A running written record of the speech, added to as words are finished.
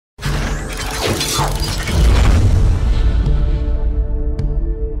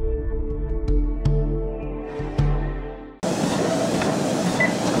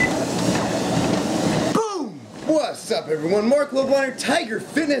everyone? Marc, Lobliner,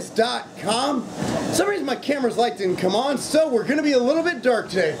 TigerFitness.com. For some reason my camera's light didn't come on, so we're going to be a little bit dark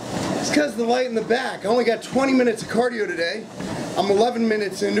today. It's because of the light in the back. I only got 20 minutes of cardio today. I'm 11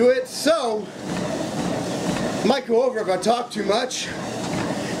 minutes into it, so might go over if I talk too much.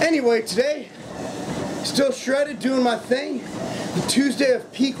 Anyway, today, still shredded, doing my thing. The Tuesday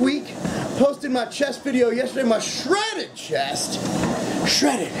of peak week. Posted my chest video yesterday, my shredded chest.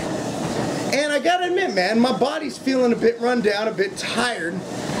 Shredded. And I gotta admit, man, my body's feeling a bit run down, a bit tired.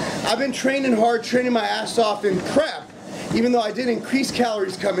 I've been training hard, training my ass off in prep, even though I did increase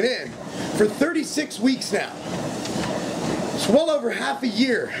calories coming in, for 36 weeks now. It's well over half a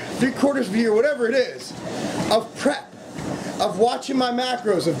year, 3/4 of a year, whatever it is, of prep, of watching my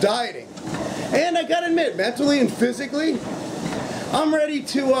macros, of dieting. And I gotta admit, mentally and physically, I'm ready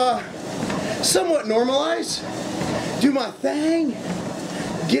to somewhat normalize, do my thing,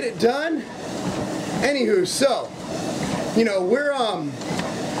 get it done. Anywho, so, you know, we're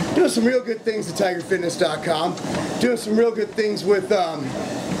doing some real good things at TigerFitness.com, doing some real good things with,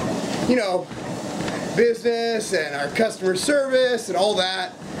 you know, business and our customer service and all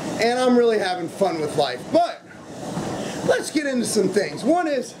that, and I'm really having fun with life. But let's get into some things. One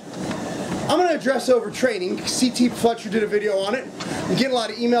is, I'm going to address overtraining. CT Fletcher did a video on it. I'm getting a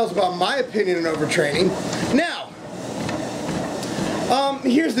lot of emails about my opinion on overtraining. Now,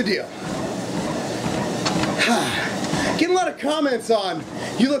 here's the deal. Getting a lot of comments on,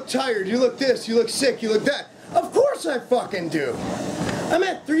 you look tired, you look this, you look sick, you look that. Of course I fucking do. I'm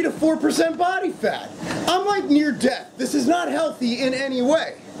at 3 to 4% body fat. I'm like near death. This is not healthy in any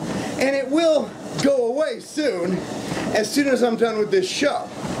way. And it will go away soon as I'm done with this show.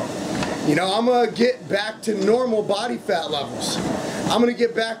 You know, I'm going to get back to normal body fat levels. I'm going to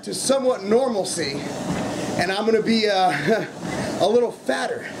get back to somewhat normalcy. And I'm going to be a little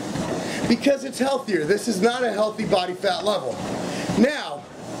fatter. Because it's healthier. This is not a healthy body fat level. Now,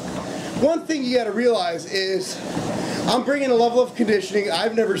 one thing you got to realize is I'm bringing a level of conditioning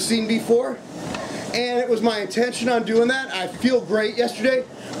I've never seen before. And it was my intention on doing that. I feel great yesterday.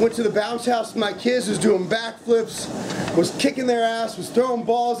 Went to the bounce house with my kids, was doing backflips, was kicking their ass, was throwing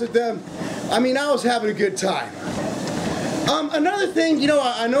balls at them. I mean, I was having a good time. Another thing, you know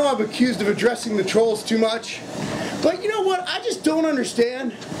I'm accused of addressing the trolls too much. But you know what? I just don't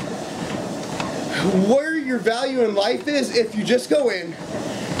understand where your value in life is if you just go in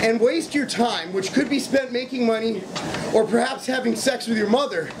and waste your time, which could be spent making money or perhaps having sex with your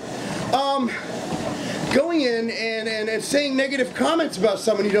mother, going in and saying negative comments about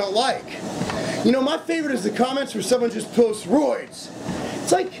someone you don't like. You know, my favorite is the comments where someone just posts roids.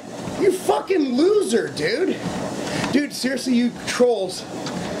 It's like, you fucking loser, dude. Dude, seriously, you trolls.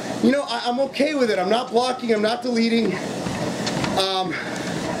 You know, I'm okay with it. I'm not blocking, I'm not deleting.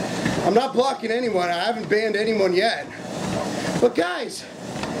 I'm not blocking anyone. I haven't banned anyone yet. But guys,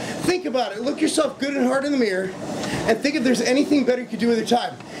 think about it. Look yourself good and hard in the mirror and think if there's anything better you could do with your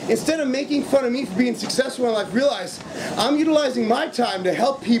time. Instead of making fun of me for being successful in life, realize I'm utilizing my time to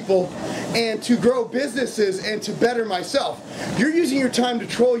help people and to grow businesses and to better myself. You're using your time to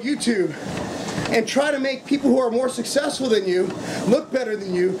troll YouTube and try to make people who are more successful than you, look better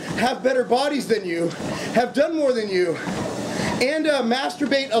than you, have better bodies than you, have done more than you, and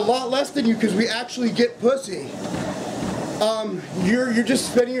masturbate a lot less than you because we actually get pussy. You're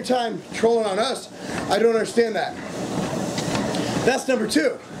just spending your time trolling on us. I don't understand that. That's number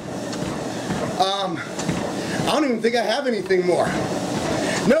two. I don't even think I have anything more.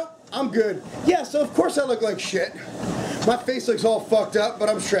 Nope, I'm good. Yeah, so of course I look like shit. My face looks all fucked up, but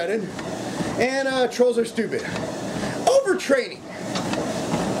I'm shredded. And trolls are stupid. Overtraining.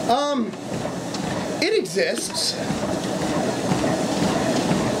 It exists.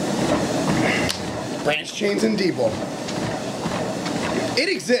 Branch chains and D-ball. It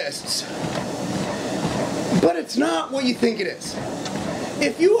exists, but it's not what you think it is.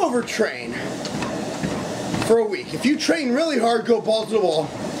 If you overtrain for a week, if you train really hard, go balls to the wall,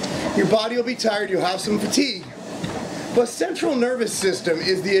 your body will be tired, you'll have some fatigue. But central nervous system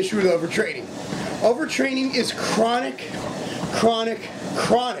is the issue with overtraining. Overtraining is chronic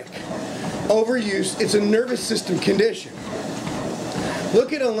overuse. It's a nervous system condition.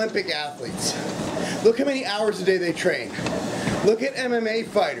 Look at Olympic athletes. Look how many hours a day they train. Look at MMA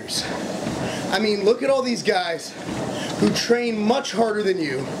fighters. I mean, look at all these guys who train much harder than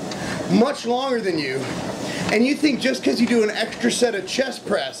you, much longer than you, and you think just because you do an extra set of chest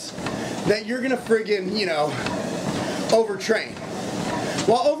press that you're gonna friggin', you know, overtrain.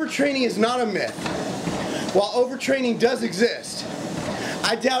 While overtraining is not a myth, while overtraining does exist,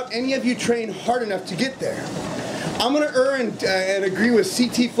 I doubt any of you train hard enough to get there. I'm going to and agree with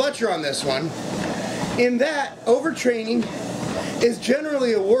CT Fletcher on this one. In that, overtraining is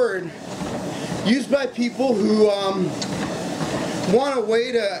generally a word used by people who want a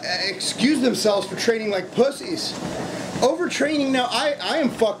way to excuse themselves for training like pussies. Overtraining, now I am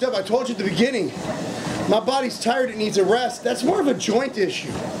fucked up. I told you at the beginning, my body's tired, it needs a rest. That's more of a joint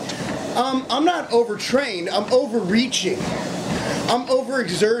issue. I'm not overtrained, I'm overreaching. I'm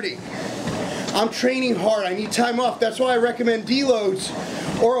overexerting. I'm training hard, I need time off. That's why I recommend deloads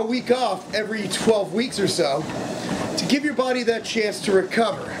or a week off every 12 weeks or so to give your body that chance to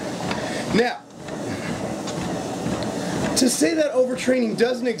recover. Now, to say that overtraining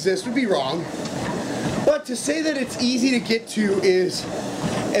doesn't exist would be wrong, but to say that it's easy to get to is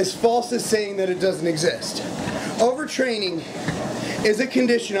as false as saying that it doesn't exist. Overtraining is a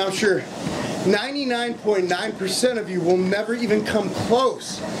condition I'm sure 99.9% of you will never even come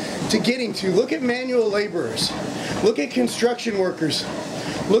close to getting to. Look at manual laborers, look at construction workers,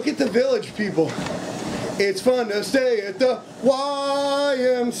 look at the village people. It's fun to stay at the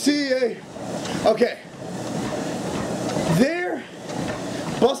YMCA. Okay. They're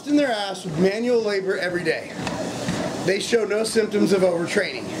busting their ass with manual labor every day. They show no symptoms of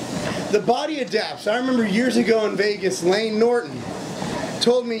overtraining. The body adapts. I remember years ago in Vegas, Lane Norton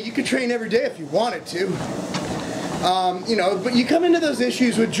told me you could train every day if you wanted to. You know, but you come into those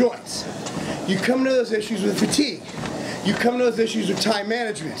issues with joints. You come into those issues with fatigue. You come into those issues with time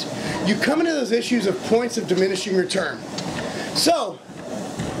management. You come into those issues of points of diminishing return. So,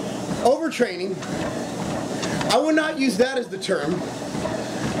 overtraining, I would not use that as the term.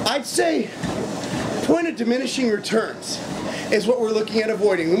 I'd say point of diminishing returns is what we're looking at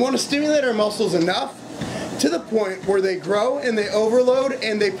avoiding. We want to stimulate our muscles enough to the point where they grow and they overload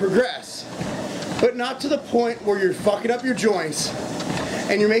and they progress, but not to the point where you're fucking up your joints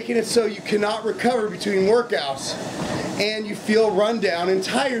and you're making it so you cannot recover between workouts and you feel run down and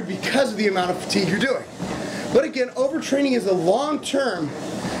tired because of the amount of fatigue you're doing. But again, overtraining is a long-term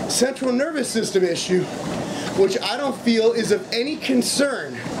central nervous system issue, which I don't feel is of any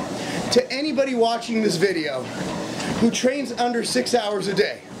concern to anybody watching this video who trains under 6 hours a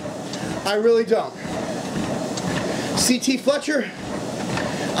day. I really don't. CT Fletcher,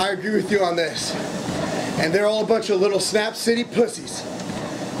 I agree with you on this. And they're all a bunch of little Snap City pussies.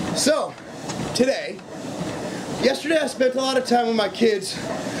 So, today, yesterday I spent a lot of time with my kids.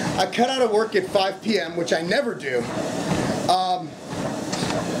 I cut out of work at 5 p.m., which I never do.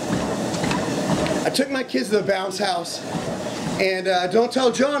 I took my kids to the bounce house, and don't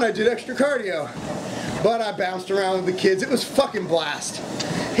tell John I did extra cardio, but I bounced around with the kids. It was fucking blast.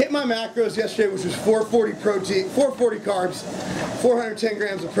 Hit my macros yesterday, which was 440 protein, 440 carbs, 410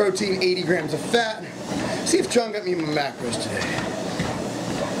 grams of protein, 80 grams of fat. See if John got me my macros today.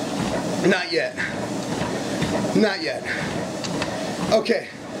 Not yet. Not yet. Okay,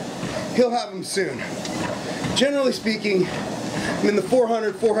 he'll have them soon. Generally speaking, I'm in the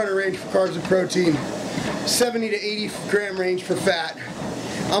 400 range for carbs and protein, 70 to 80 gram range for fat.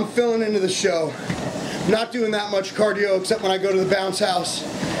 I'm filling into the show. Not doing that much cardio except when I go to the bounce house,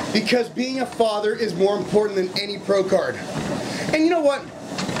 because being a father is more important than any pro card. And you know what?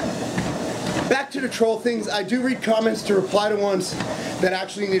 Back to the troll things, I do read comments to reply to ones that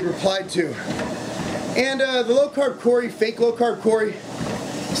actually need replied to. And the low carb Corey, fake low carb Corey,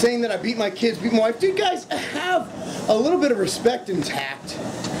 saying that I beat my kids, beat my wife. Dude, guys, have a little bit of respect and tact.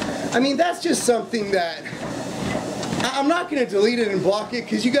 I mean, that's just something that I'm not going to delete it and block it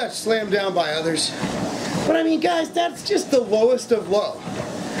because you got slammed down by others. But I mean, guys, that's just the lowest of low.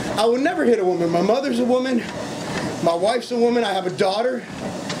 I would never hit a woman. My mother's a woman. My wife's a woman. I have a daughter.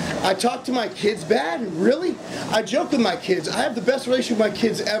 I talk to my kids bad? Really? I joke with my kids. I have the best relationship with my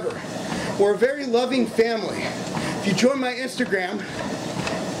kids ever. We're a very loving family. If you join my Instagram,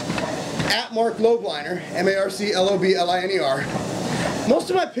 at Marc Lobliner, MarcLobliner, most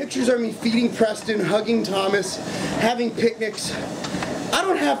of my pictures are me feeding Preston, hugging Thomas, having picnics.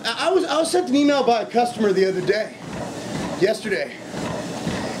 I was sent an email by a customer the other day, yesterday,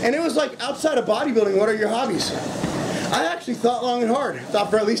 and it was like, outside of bodybuilding, what are your hobbies? I actually thought long and hard, thought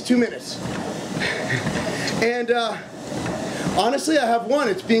for at least 2 minutes. And honestly, I have one,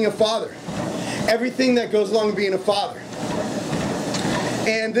 it's being a father. Everything that goes along with being a father.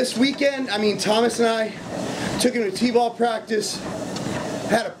 And this weekend, I mean, Thomas and I took him to t-ball practice,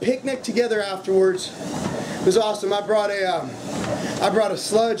 had a picnic together afterwards. It was awesome. I brought a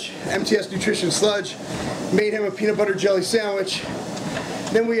sludge, MTS Nutrition sludge, made him a peanut butter jelly sandwich.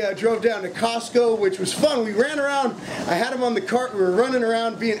 Then we drove down to Costco, which was fun. We ran around. I had him on the cart. We were running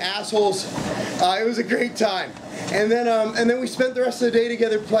around being assholes. It was a great time. And then we spent the rest of the day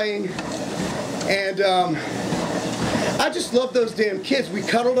together playing. And I just love those damn kids. We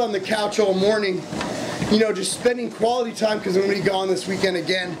cuddled on the couch all morning. you know, just spending quality time because I'm going to be gone this weekend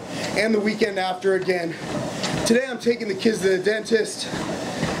again and the weekend after again. Today I'm taking the kids to the dentist.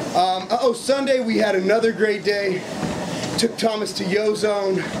 Sunday we had another great day. Took Thomas to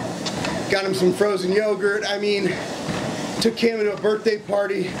Yo-Zone, got him some frozen yogurt. I mean, took Cam to a birthday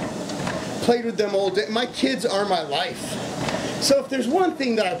party, played with them all day. My kids are my life. So if there's one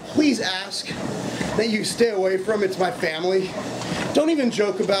thing that I please ask that you stay away from, it's my family. Don't even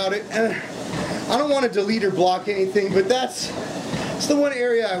joke about it. I don't want to delete or block anything, but it's the one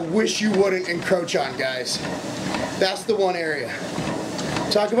area I wish you wouldn't encroach on, guys. That's the one area.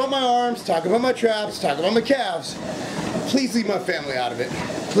 Talk about my arms, talk about my traps, talk about my calves. Please leave my family out of it.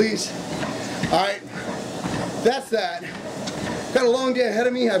 Please. Alright. That's that. Got a long day ahead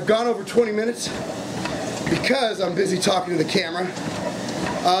of me. I've gone over 20 minutes because I'm busy talking to the camera.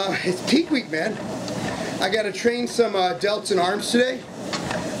 It's peak week, man. I got to train some delts and arms today.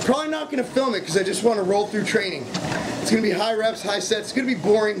 Probably not going to film it because I just want to roll through training. It's going to be high reps, high sets. It's going to be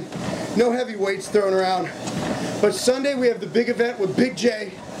boring. No heavy weights thrown around. But Sunday we have the big event with Big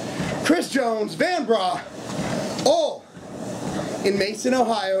J, Chris Jones, Van Bra, all in Mason,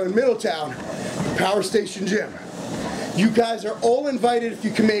 Ohio, in Middletown, Power Station Gym. You guys are all invited if you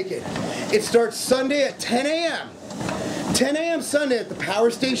can make it. It starts Sunday at 10 a.m. 10 a.m. Sunday at the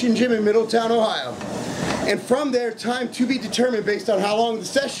Power Station Gym in Middletown, Ohio. And from there, time to be determined based on how long the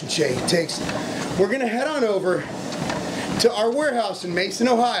session takes. We're going to head on over to our warehouse in Mason,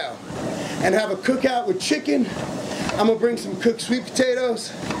 Ohio, and have a cookout with chicken. I'm going to bring some cooked sweet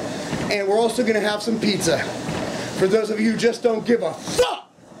potatoes, and we're also going to have some pizza. For those of you who just don't give a fuck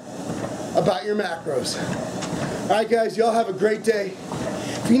about your macros. Alright guys, y'all have a great day.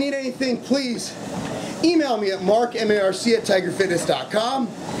 If you need anything, please email me at Marc, M-A-R-C, at tigerfitness.com.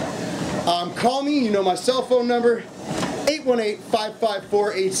 Call me, you know my cell phone number,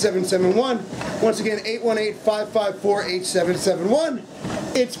 818-554-8771. Once again, 818-554-8771.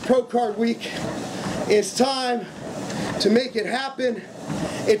 It's Pro Card Week. It's time to make it happen.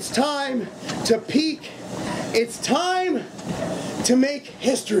 It's time to peak. It's time to make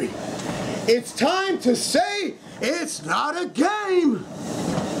history. It's time to say it's not a game.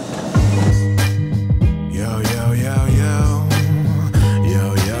 Yo, yo, yo, yo.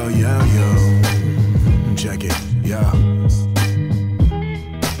 Yo, yo, yo, yo. Check it, yo.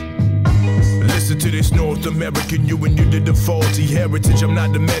 Listen to this North American, you and you did the faulty heritage. I'm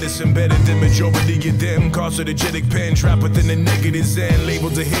not the medicine, better than majority of them. Carcinogenic pen, trapped within the negative zen.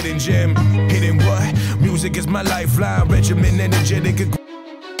 Labeled a hidden gem. Hidden what? Music is my lifeline, regimen energetic.